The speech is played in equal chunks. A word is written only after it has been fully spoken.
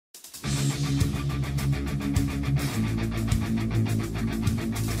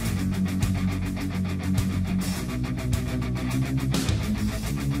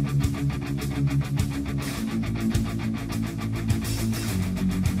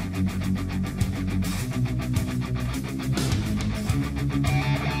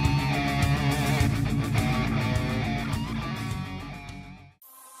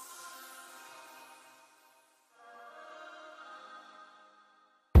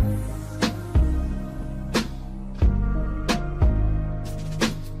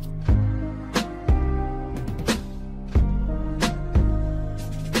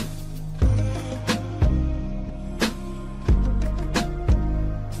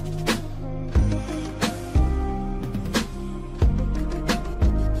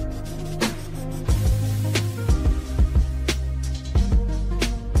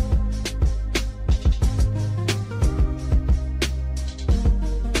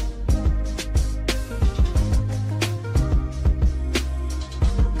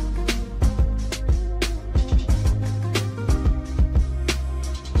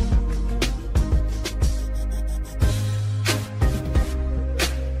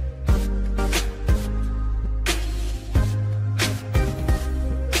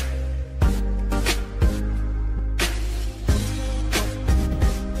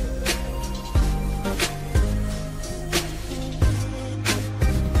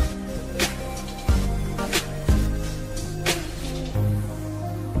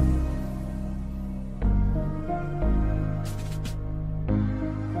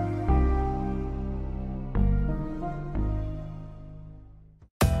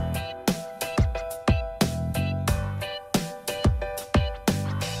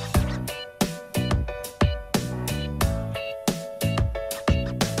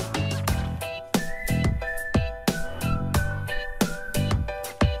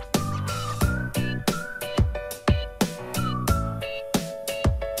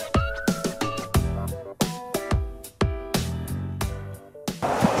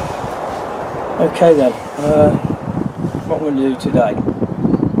Okay then, what I'm going to do today,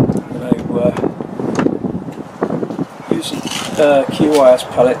 I'm going to use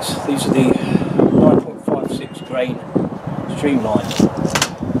QYS pellets. These are the 9.56 grain streamline.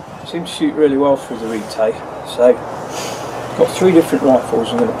 Seem to shoot really well through the retay. So I've got 3 different rifles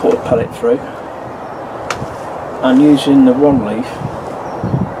I'm going to put a pellet through, and using the One Leaf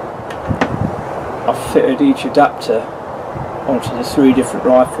I've fitted each adapter onto the 3 different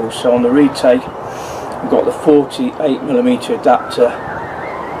rifles. So on the retay we've got the 48mm adapter,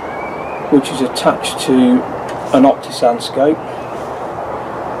 which is attached to an Optisan scope.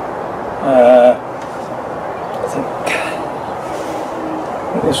 I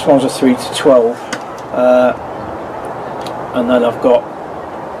think this one's a 3-12, and then I've got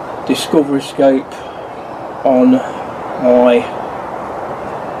Discovery scope on my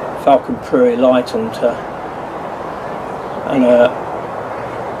Falcon Prairie Light Hunter, and I'm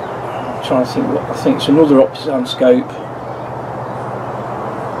trying to think what, I think it's another Optisan scope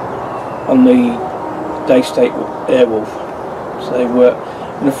on the Daystate Airwolf. So I'm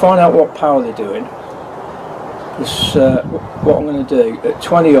going to find out what power they're doing, because what I'm going to do at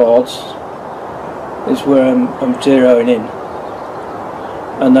 20 yards is where I'm zeroing in,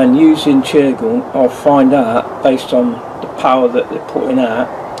 and then using chair gun I'll find out, based on the power that they're putting out,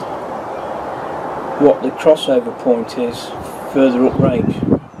 what the crossover point is further up range.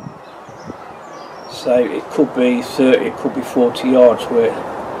 So it could be 30, it could be 40 yards where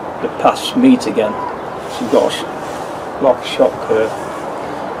the paths meet again. So you've got like a shot curve.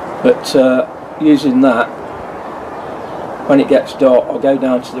 But using that, when it gets dark I'll go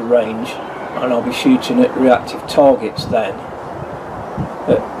down to the range and I'll be shooting at reactive targets then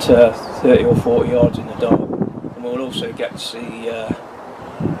at 30 or 40 yards in the dark. And we'll also get to see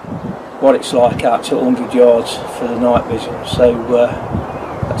what it's like out to 100 yards for the night vision. So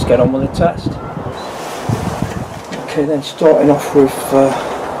let's get on with the test. Okay then, starting off with the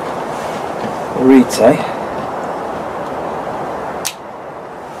retay.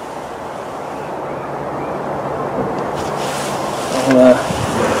 I'll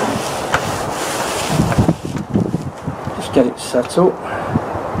just get it set up.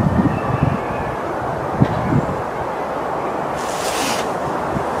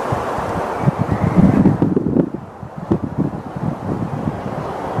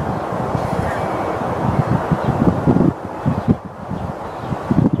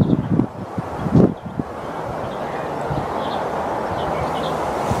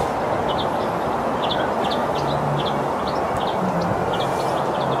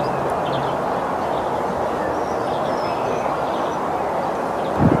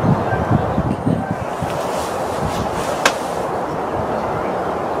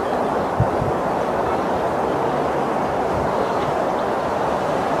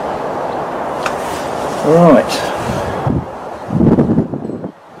 Right.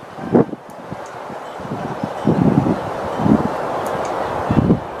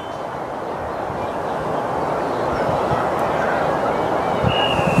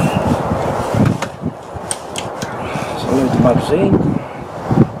 So load the magazine.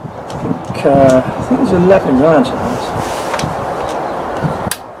 I think there's 11 rounds in this.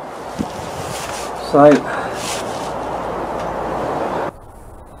 So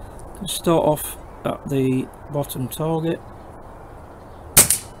start off at the bottom target.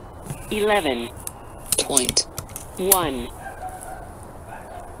 11.1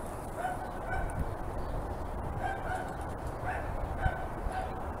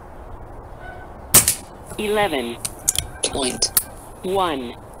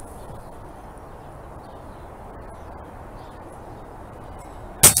 11.1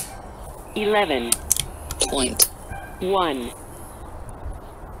 11.1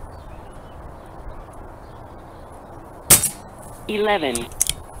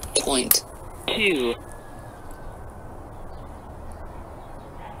 11.2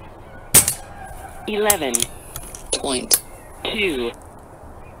 11.2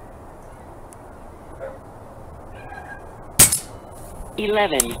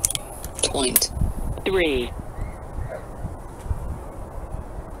 11.3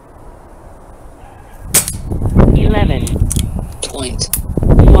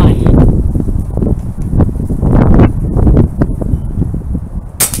 11.1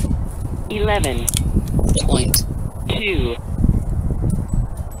 11.2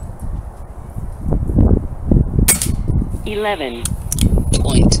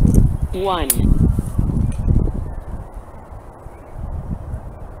 11.1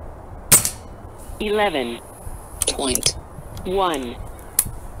 11.1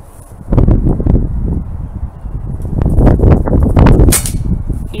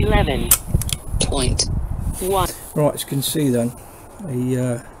 11 0.1. Right, as you can see then,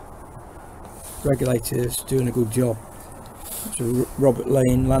 the regulator is doing a good job. It's a Robert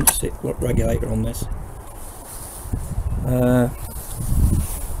Lane Lancet regulator on this.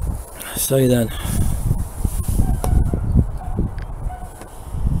 So then,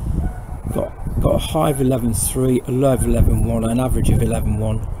 got a high of 11.3, a low of 11.1, an average of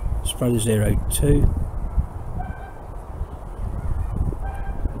 11.1, spread of 0.2.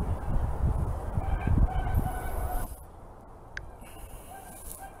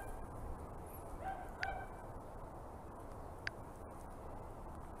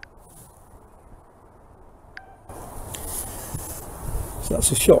 So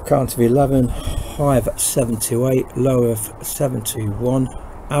that's a shot count of 11, high of 728, low of 721,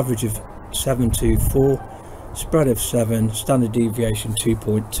 average of 724, spread of 7, standard deviation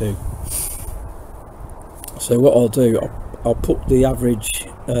 2.2. So what I'll do, I'll put the average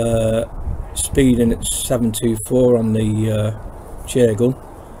speed in at 724 on the Cheergle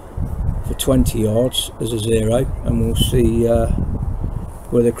for 20 yards as a 0, and we'll see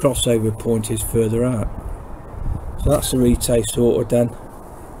where the crossover point is further out. So that's the retay sorted then.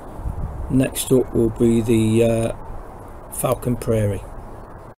 Next up will be the Falcon Prairie.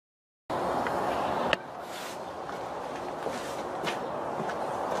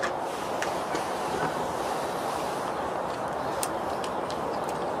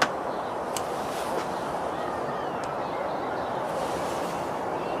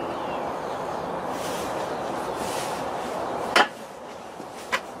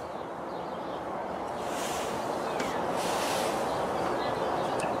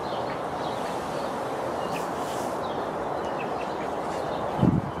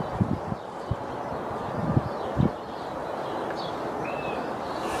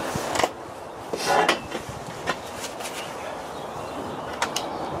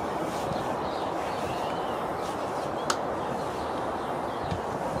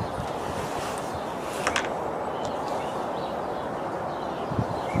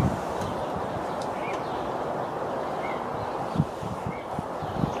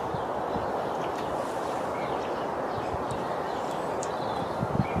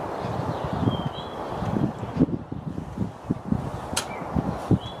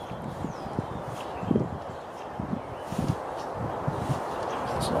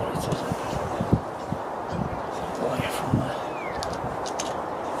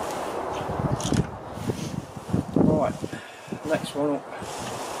 Right, next one up,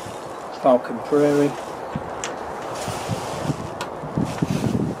 Falcon Prairie.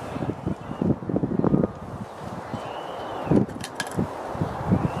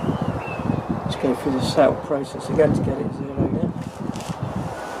 Let's go through the setup process again to get it zeroed in.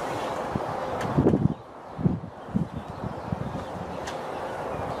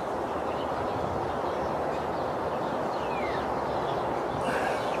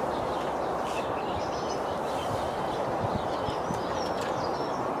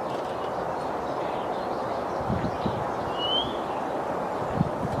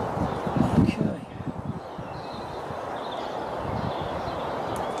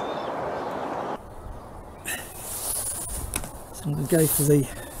 I'm going to go for the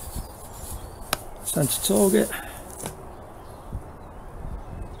centre target.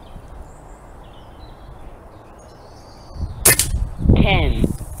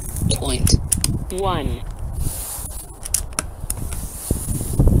 .1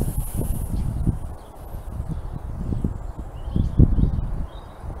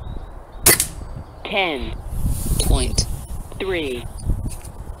 10.3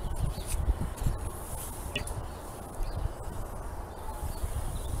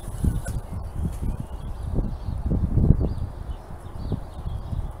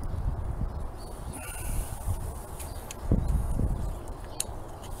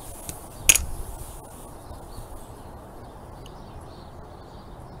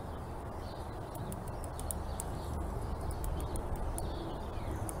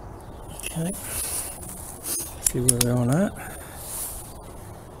 Okay, see where we're on at.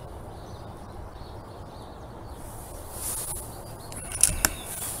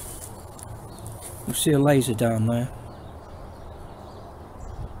 You see a laser down there.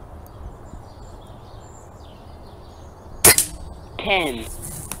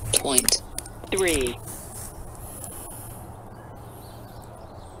 .3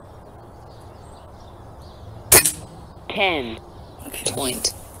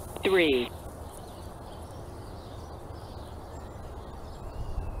 10.3 .3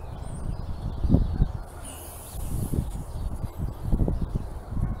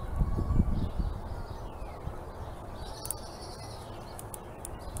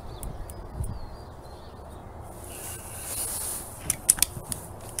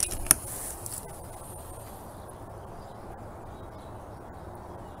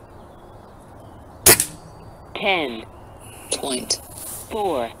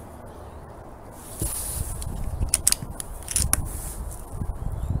 10.4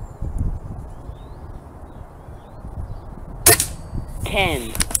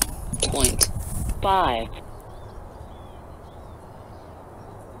 10.5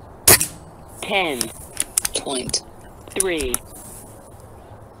 10.3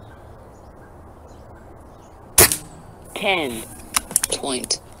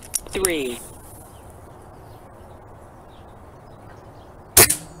 10.3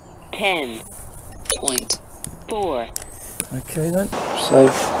 10.4. Okay then, so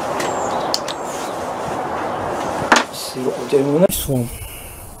let's see what we're doing with this one.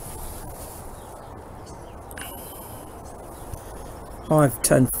 High of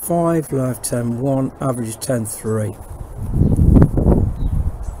 10.5, low of 10.1, average is 10.3.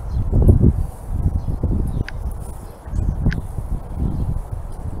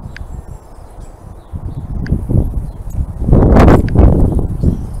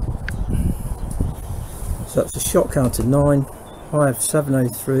 So that's a shot count of 9, high of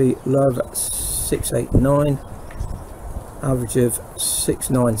 703, low of 689, average of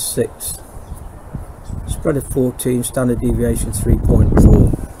 696, spread of 14, standard deviation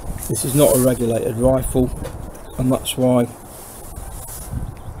 3.4. This is not a regulated rifle, and that's why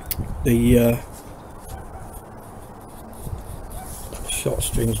the shot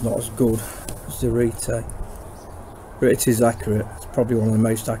string is not as good as the retake, but it is accurate. It's probably one of the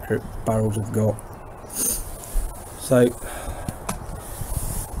most accurate barrels I've got. So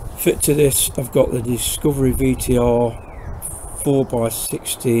fit to this, I've got the Discovery VTR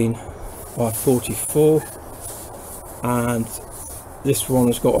 4x16x44, and this one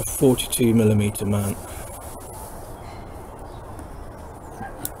has got a 42mm mount.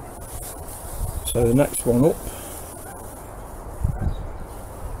 So the next one up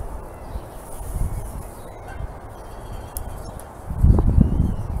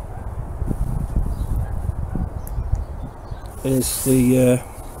is the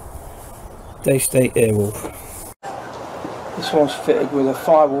Daystate Airwolf. This one's fitted with a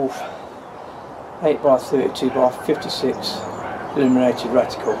Firewolf 8x32x56 illuminated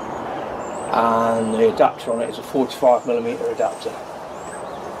reticle, and the adapter on it is a 45mm adapter.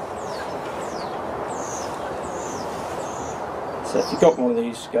 So if you've got one of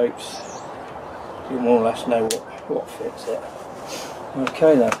these scopes, you more or less know what fits it.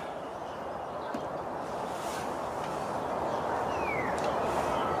 Okay then.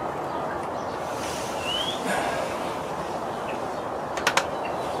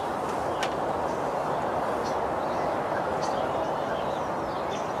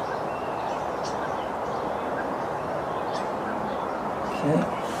 Okay.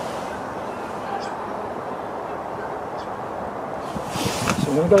 So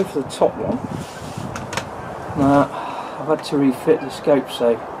I'm going to go for the top one. Now I've had to refit the scope, so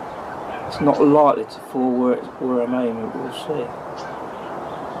it's not likely to fall where I'm aiming, but we'll see.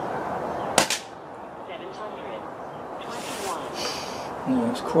 721.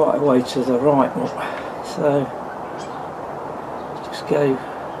 Yeah, it's quite a way to the right, so just go.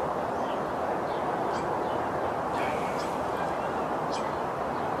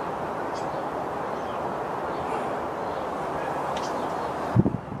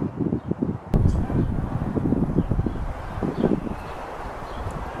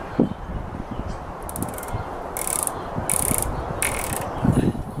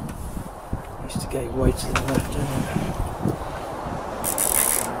 Go way to the left,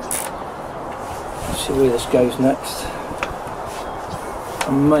 let's see where this goes next.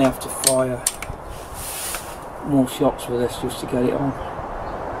 I may have to fire more shots with this just to get it on.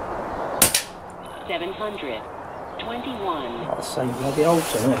 721. Not the same bloody old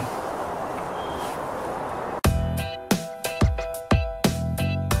to me.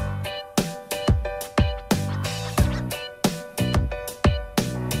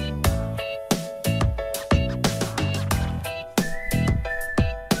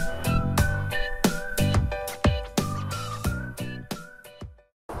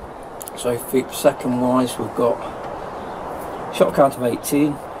 So second wise, we've got shot count of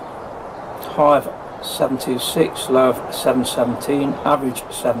 18, high of 726, low of 717, average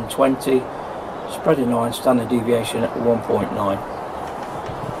 720, spread of 9, standard deviation at 1.9.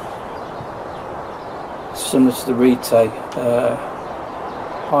 Similar to the retake,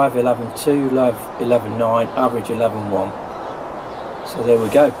 high of 11.2, low of 11.9, average 11.1. So there we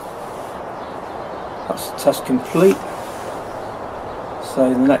go. That's the test complete. So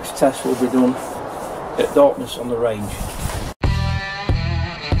the next test will be done at darkness on the range.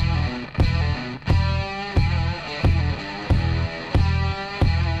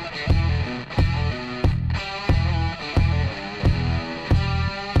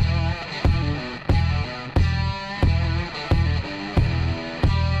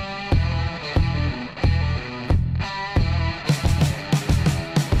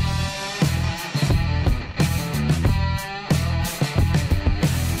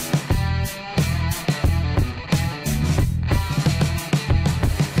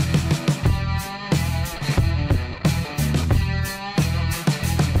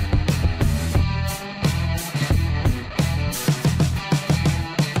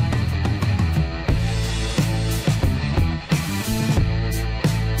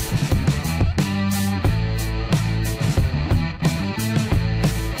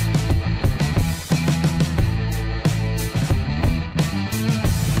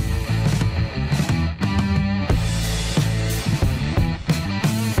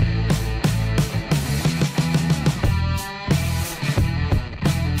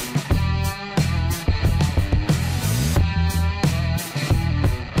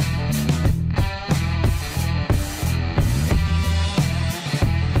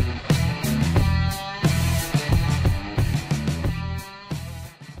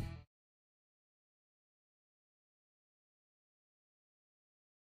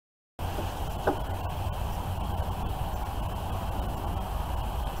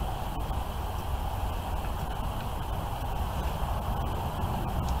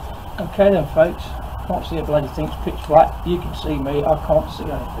 Okay then folks, can't see a bloody thing, it's pitch black. You can see me, I can't see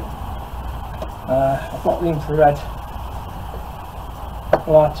anything. I've got the infrared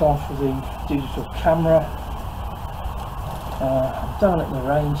light on for the digital camera. I'm down at the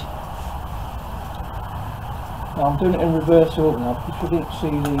range. Now I'm doing it in reverse order now because we didn't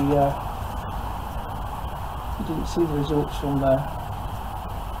see the results from there.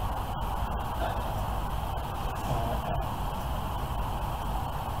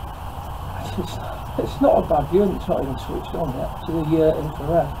 It's not a bad view, and it's not even switched on yet to the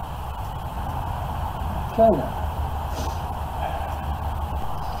infrared. Okay then.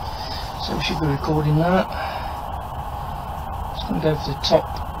 So we should be recording that. Just going to go for the top.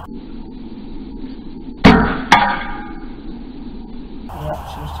 Yeah,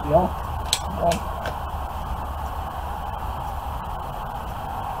 seems to be on.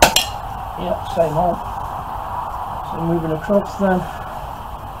 Yeah, same on. So moving across then.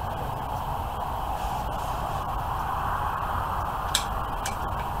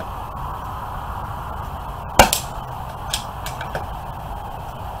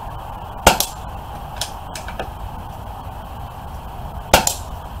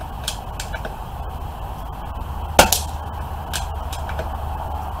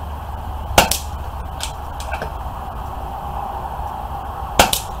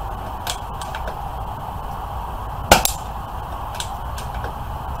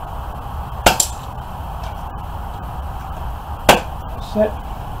 It.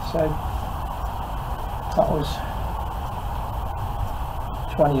 So that was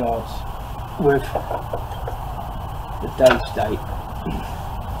 20 yards with the day state.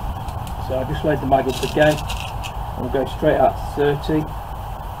 So I just load the mag up again and we'll go straight out to 30.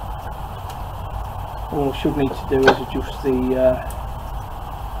 All we should need to do is adjust the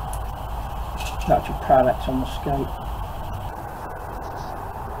actual parallax on the scope.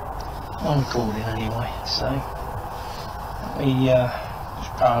 I'm recording anyway, so let me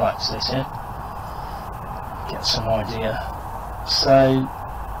just parallax this in, get some idea. So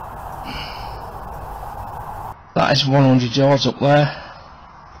that is 100 yards up there.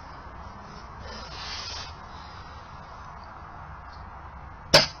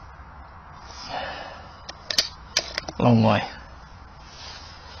 Long way.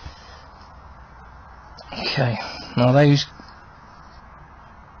 Okay, now those,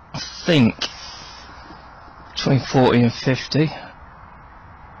 I think, between 40 and 50.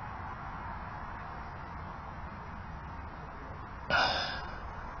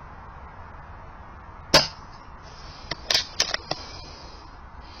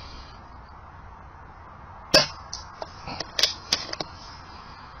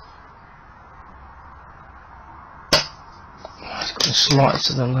 It's got a slight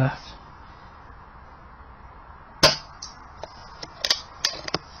to the left.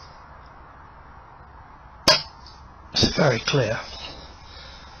 It's very clear.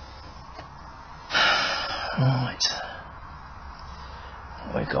 Right,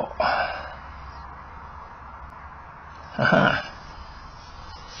 what we got? Aha.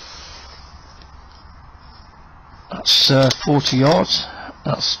 That's 40 yards.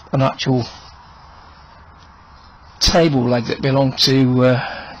 That's an actual table leg that belonged to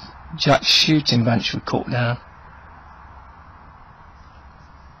Jack's shooting bench we cut down.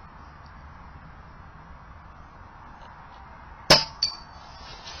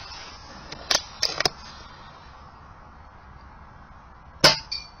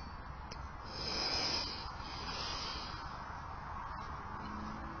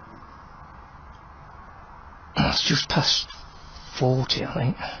 That's just past 40, I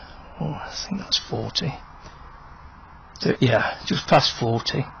think. Oh, I think that's 40. Yeah, just past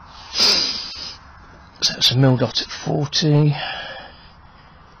 40. So it's a mil dot at 40.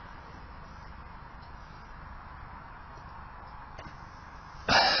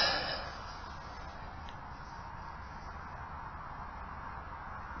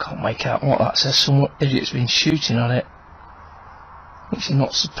 Can't make out what that says. Some idiot's been shooting at it, which you're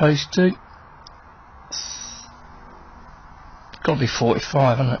not supposed to. It's got to be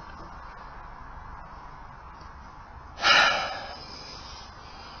 45, hasn't it?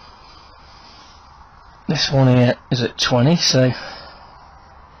 This one here is at 20, so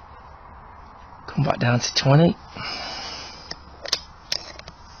come back down to 20.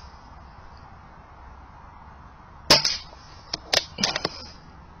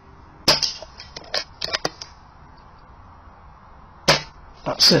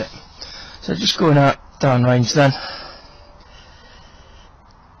 That's it. So just going out downrange then.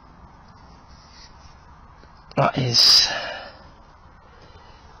 That is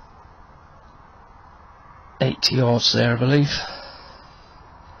 80 yards there, I believe.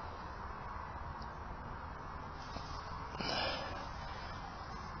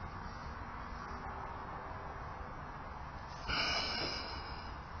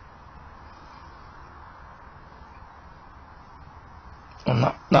 And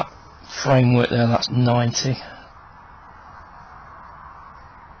that framework there, that's 90.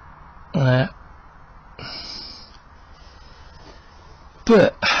 There.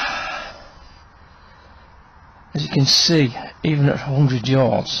 But as you can see, even at 100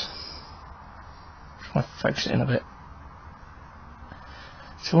 yards, try to focus it in a bit.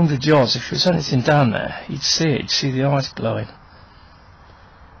 It's 100 yards. If there's anything down there, you'd see it. You'd see the eyes glowing.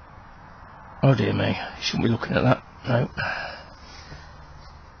 Oh dear me, you shouldn't be looking at that. No.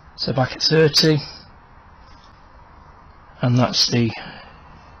 So back at 30, and that's the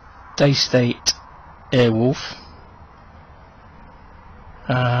Daystate Airwolf,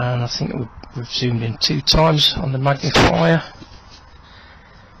 and I think we've zoomed in 2 times on the magnifier.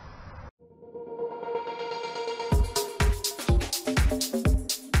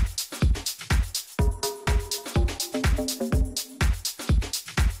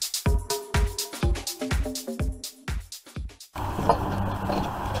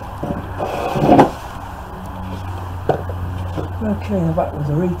 Okay, I'm back with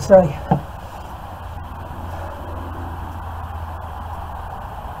the retay.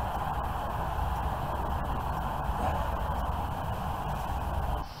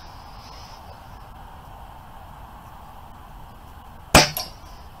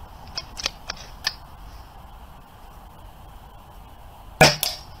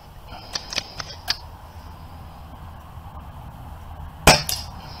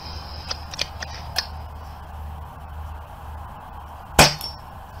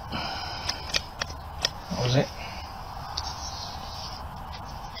 That was it.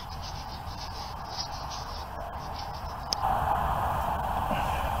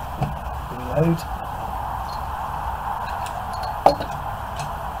 Reload.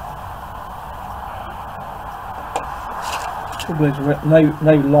 Trouble is no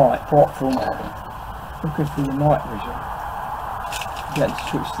light apart from looking through the night vision. Getting to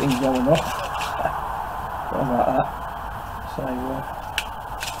switch things on and off. Something like that. So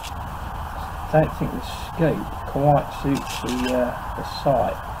I don't think the scope quite suits the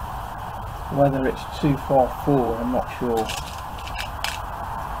sight. Whether it's too far forward, I'm not sure.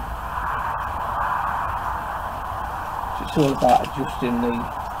 So it's all about adjusting the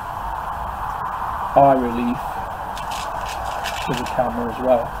eye relief to the camera as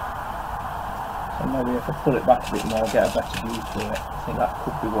well. So maybe if I pull it back a bit more, I'll get a better view to it. I think that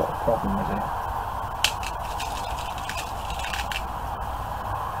could be what the problem is here.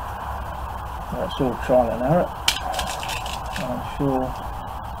 It's all trial and error. I'm sure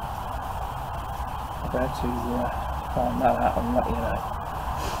I'll be able to find that out and let you know.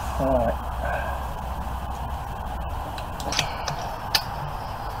 Alright.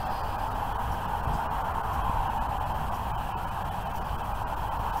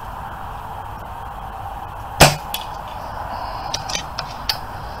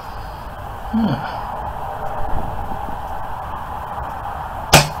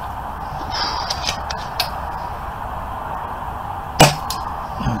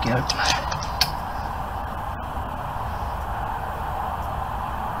 There we go.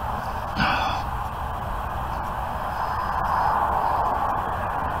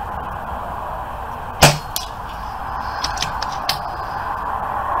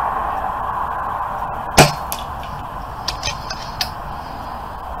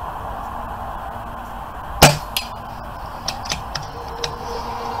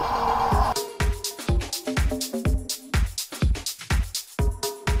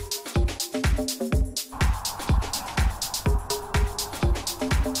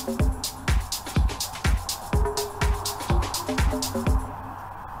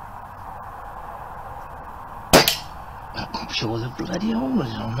 I'm sure the bloody hole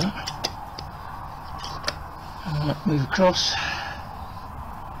is on that. Move across.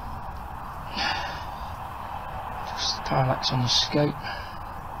 Just the parallax on the scope.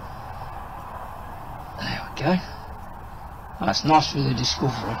 There we go. That's nice for the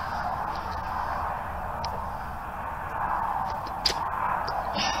discovery.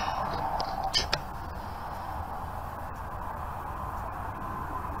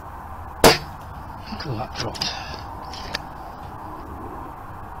 Look at that dropped.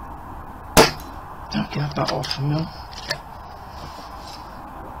 Okay, about half a mil.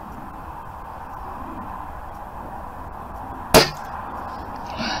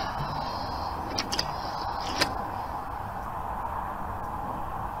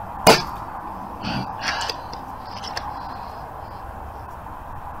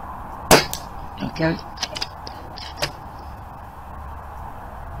 Okay.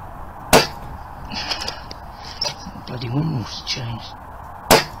 Bloody wind must have changed.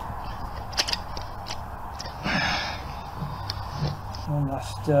 One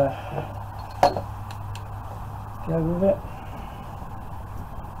last go with it.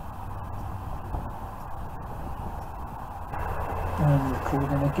 And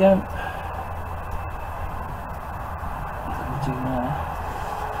recording again. What can we do now?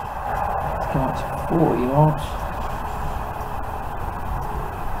 Let's go up to 4 yards.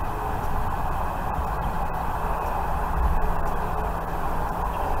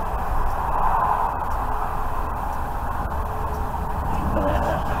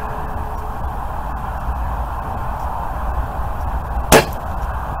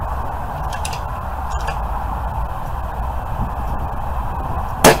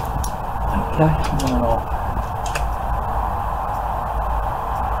 Okay, 1.5.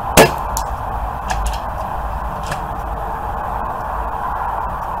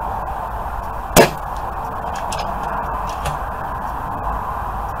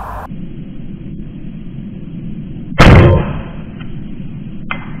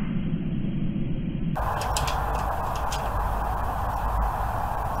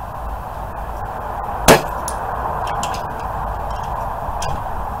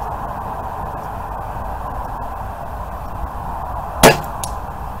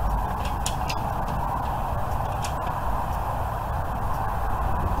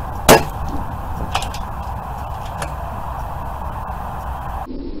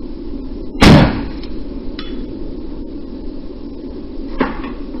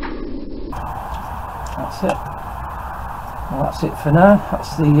 That's it. Well, that's it for now.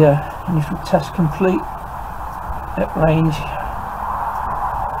 That's the initial test complete at range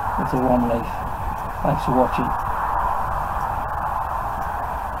with the One Leaf. Thanks for watching.